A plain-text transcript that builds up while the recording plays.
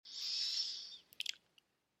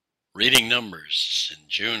Reading Numbers in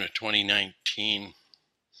June of 2019.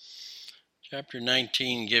 Chapter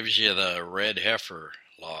 19 gives you the red heifer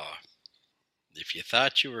law. If you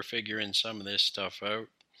thought you were figuring some of this stuff out,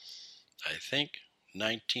 I think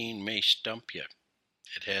 19 may stump you.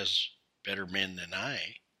 It has better men than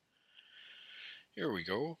I. Here we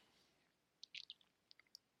go.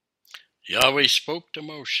 Yahweh spoke to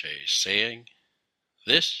Moshe, saying,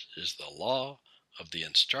 "This is the law of the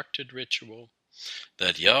instructed ritual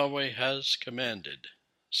that Yahweh has commanded,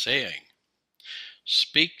 saying,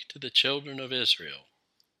 Speak to the children of Israel,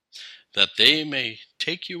 that they may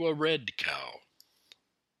take you a red cow,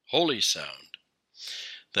 holy sound,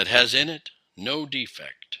 that has in it no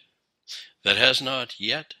defect, that has not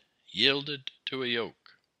yet yielded to a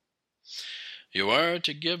yoke. You are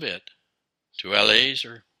to give it to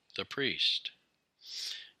Eleazar the priest.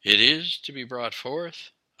 It is to be brought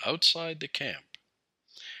forth outside the camp,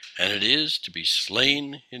 and it is to be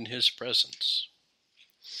slain in his presence.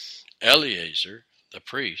 Eleazar the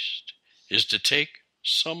priest is to take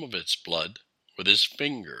some of its blood with his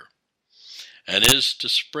finger, and is to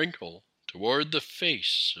sprinkle toward the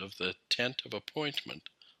face of the tent of appointment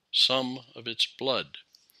some of its blood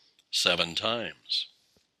 7 times.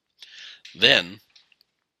 Then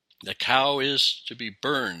the cow is to be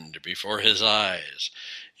burned before his eyes.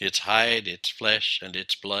 Its hide, its flesh, and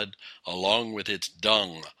its blood, along with its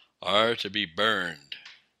dung, are to be burned.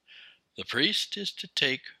 The priest is to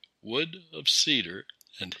take wood of cedar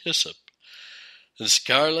and hyssop and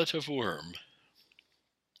scarlet of worm,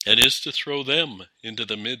 and is to throw them into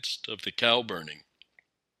the midst of the cow burning.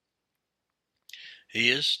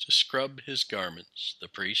 He is to scrub his garments, the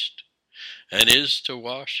priest, and is to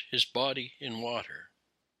wash his body in water.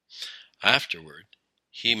 Afterward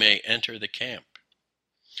he may enter the camp.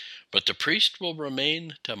 But the priest will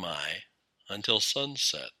remain tamai until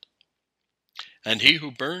sunset, and he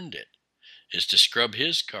who burned it is to scrub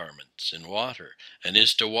his garments in water, and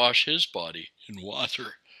is to wash his body in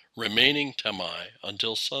water, remaining tamai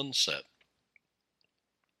until sunset.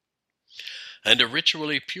 And a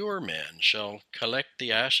ritually pure man shall collect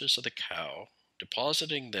the ashes of the cow,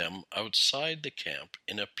 depositing them outside the camp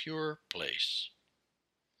in a pure place.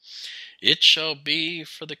 It shall be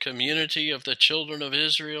for the community of the children of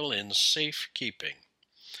Israel in safe keeping,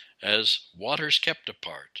 as waters kept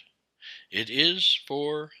apart. It is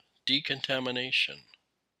for decontamination.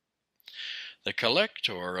 The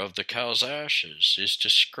collector of the cow's ashes is to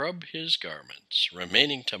scrub his garments,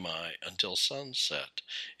 remaining tamai until sunset.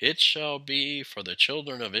 It shall be for the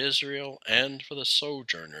children of Israel and for the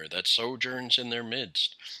sojourner that sojourns in their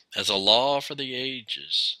midst, as a law for the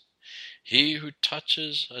ages. He who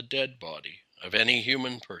touches a dead body of any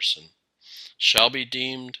human person shall be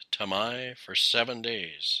deemed tamai for 7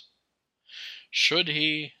 days. Should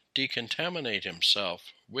he decontaminate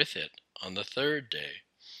himself with it on the 3rd day,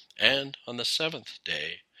 and on the 7th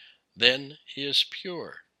day, then he is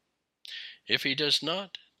pure. If he does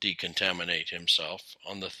not decontaminate himself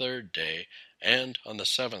on the 3rd day and on the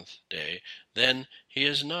 7th day, then he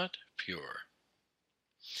is not pure.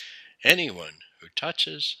 Anyone who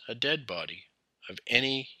touches a dead body of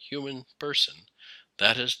any human person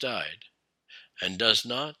that has died, and does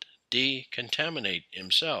not decontaminate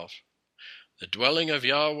himself, the dwelling of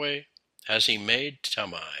Yahweh has he made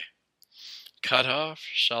tamai. Cut off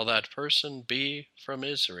shall that person be from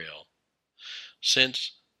Israel,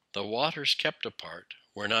 since the waters kept apart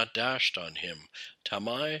were not dashed on him.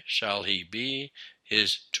 Tamai shall he be,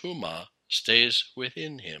 his tumah stays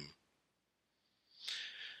within him.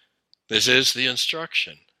 This is the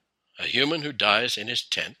instruction. A human who dies in his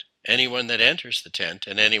tent, anyone that enters the tent,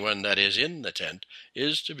 and anyone that is in the tent,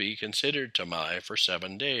 is to be considered tamai for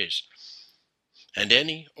 7 days. And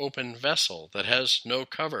any open vessel that has no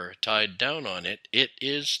cover tied down on it, it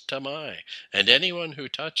is tamai. And anyone who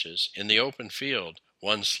touches in the open field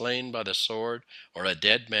one slain by the sword, or a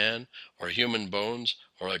dead man, or human bones,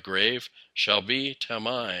 or a grave, shall be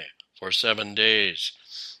tamai for 7 days.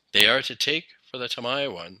 They are to take for the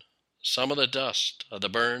tamai one some of the dust of the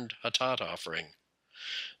burned hatat offering.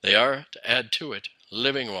 They are to add to it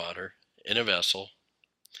living water in a vessel.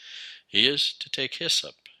 He is to take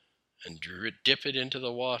hyssop and dip it into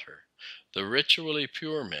the water, the ritually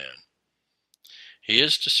pure man. He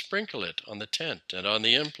is to sprinkle it on the tent, and on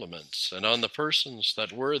the implements, and on the persons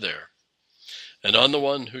that were there, and on the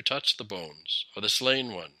one who touched the bones, or the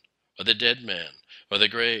slain one, or the dead man, or the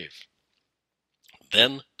grave.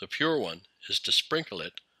 Then the pure one is to sprinkle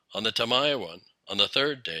it on the tamai one on the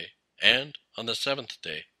 3rd day, and on the 7th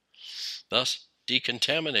day, thus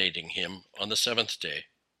decontaminating him on the 7th day.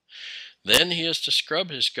 Then he is to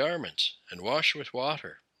scrub his garments and wash with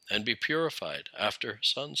water, and be purified after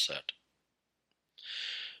sunset.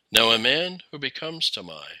 Now a man who becomes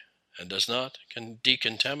Tamai and does not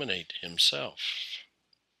decontaminate himself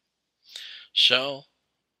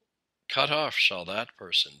cut off shall that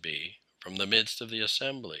person be from the midst of the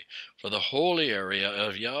assembly, for the holy area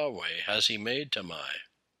of Yahweh has he made Tamai.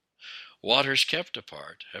 Waters kept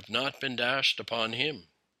apart have not been dashed upon him.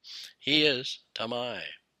 He is Tamai.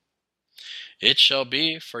 It shall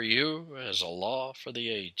be for you as a law for the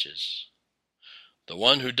ages. The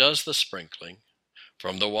one who does the sprinkling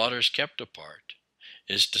from the waters kept apart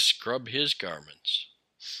is to scrub his garments,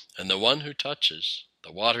 and the one who touches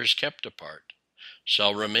the waters kept apart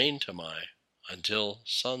shall remain Tamai until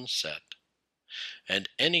sunset. And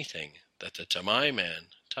anything that the Tamai man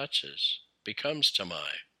touches becomes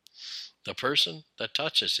Tamai. The person that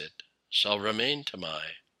touches it shall remain Tamai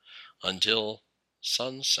until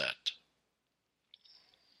sunset.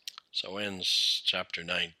 So ends chapter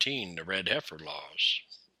 19, the Red Heifer Laws.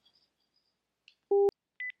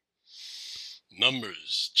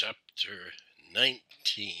 Numbers chapter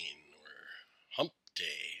 19, or Hump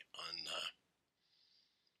Day on the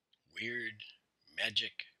Weird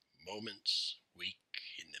Magic Moments week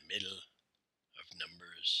in the middle of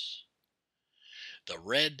Numbers. The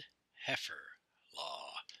Red Heifer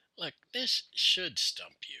Law. Look, this should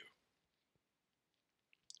stump you.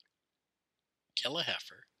 Kill a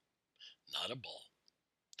heifer, not a bull,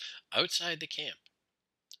 outside the camp,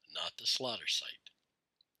 not the slaughter site.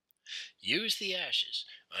 Use the ashes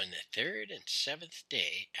on the third and seventh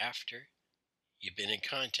day after you've been in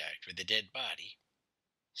contact with the dead body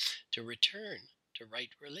to return to right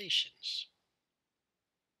relations.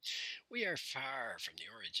 We are far from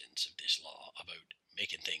the origins of this law about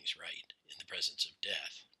making things right in the presence of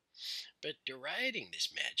death, but deriding this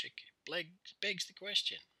magic begs the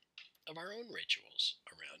question of our own rituals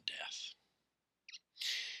around death.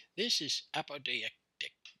 This is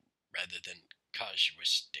apodeictic rather than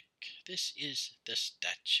casuistic. This is the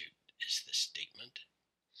statute, is the statement.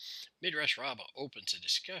 Midrash Rabbah opens a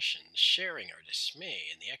discussion, sharing our dismay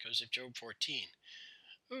in the echoes of Job 14.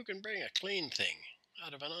 Who can bring a clean thing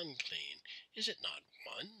out of an unclean? Is it not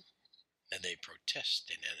one? And they protest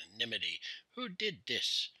in anonymity. Who did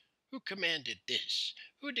this? Who commanded this?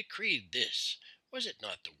 Who decreed this? Was it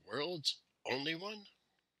not the world's only one?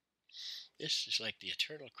 This is like the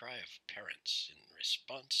eternal cry of parents in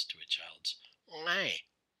response to a child's why.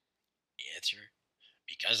 The answer,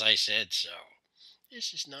 because I said so.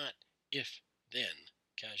 This is not if-then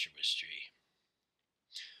casuistry.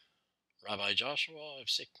 Rabbi Joshua of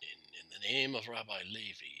Siknin, in the name of Rabbi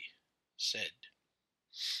Levi, said,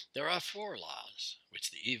 there are 4 laws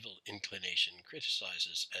which the evil inclination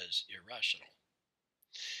criticizes as irrational,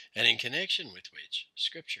 and in connection with which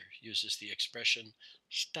Scripture uses the expression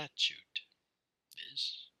statute,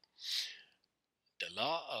 viz., the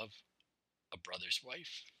law of a brother's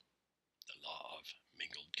wife, the law of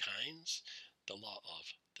mingled kinds, the law of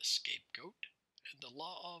the scapegoat, and the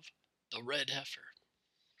law of the red heifer.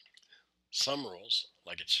 Some rules,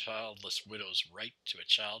 like a childless widow's right to a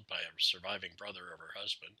child by a surviving brother of her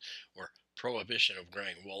husband, or prohibition of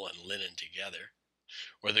wearing wool and linen together,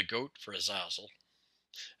 or the goat for Azazel,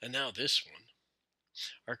 and now this one,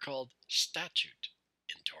 are called statute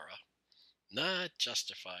in Torah, not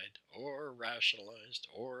justified or rationalized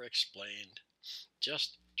or explained.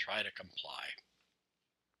 Just try to comply.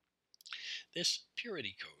 This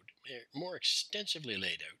purity code, more extensively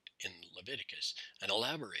laid out in Leviticus and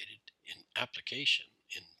elaborated in application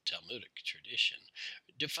in Talmudic tradition,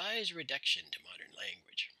 defies reduction to modern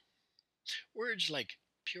language. Words like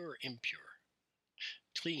pure, impure,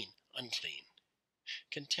 clean, unclean,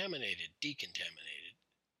 contaminated, decontaminated,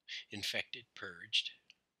 infected, purged,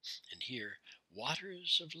 and here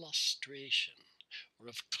waters of lustration or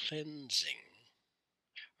of cleansing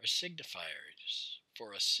are signifiers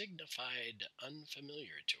for a signified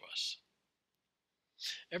unfamiliar to us.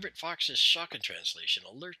 Everett Fox's Shocking translation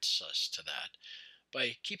alerts us to that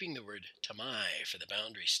by keeping the word tamai for the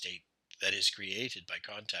boundary state that is created by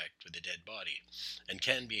contact with the dead body and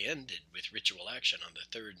can be ended with ritual action on the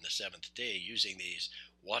third and the seventh day using these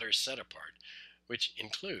waters set apart, which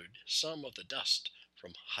include some of the dust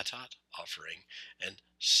from hatat offering and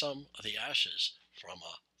some of the ashes from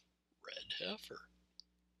a red heifer.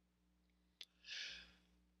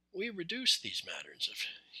 We reduce these matters of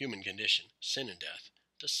human condition, sin and death,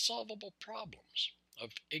 to solvable problems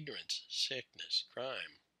of ignorance, sickness,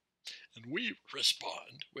 crime, and we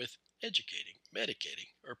respond with educating, medicating,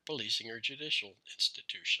 or policing our judicial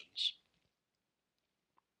institutions.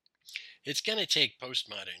 It's going to take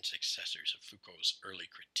postmodern successors of Foucault's early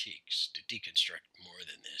critiques to deconstruct more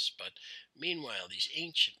than this, but meanwhile, these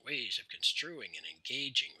ancient ways of construing and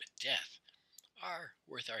engaging with death are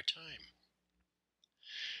worth our time.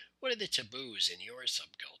 What are the taboos in your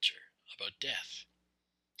subculture about death?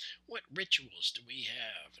 What rituals do we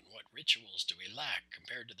have, and what rituals do we lack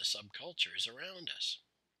compared to the subcultures around us?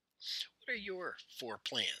 What are your 4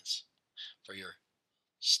 plans for your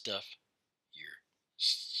stuff, your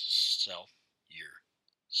self, your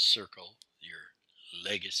circle, your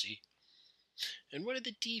legacy? And what are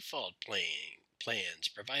the default plans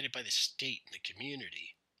provided by the state and the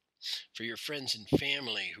community for your friends and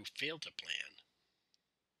family who fail to plan?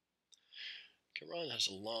 Quran has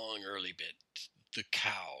a long early bit, the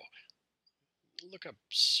cow. Look up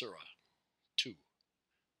Surah 2,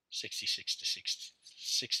 66 to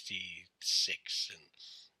 66, and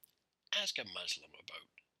ask a Muslim about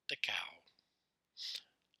the cow.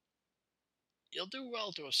 You'll do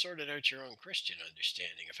well to have sorted out your own Christian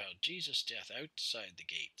understanding of how Jesus' death outside the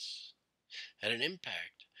gates had an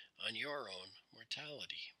impact on your own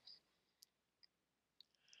mortality.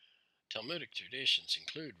 Talmudic traditions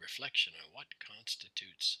include reflection on what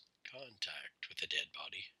constitutes contact with a dead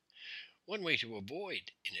body. One way to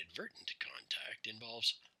avoid inadvertent contact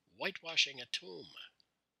involves whitewashing a tomb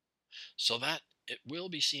so that it will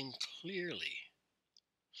be seen clearly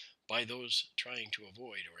by those trying to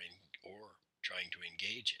avoid or trying to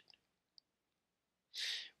engage it.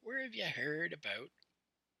 Where have you heard about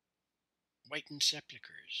whitened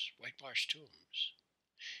sepulchres, whitewashed tombs?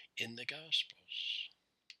 In the Gospels.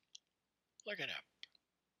 Look it up.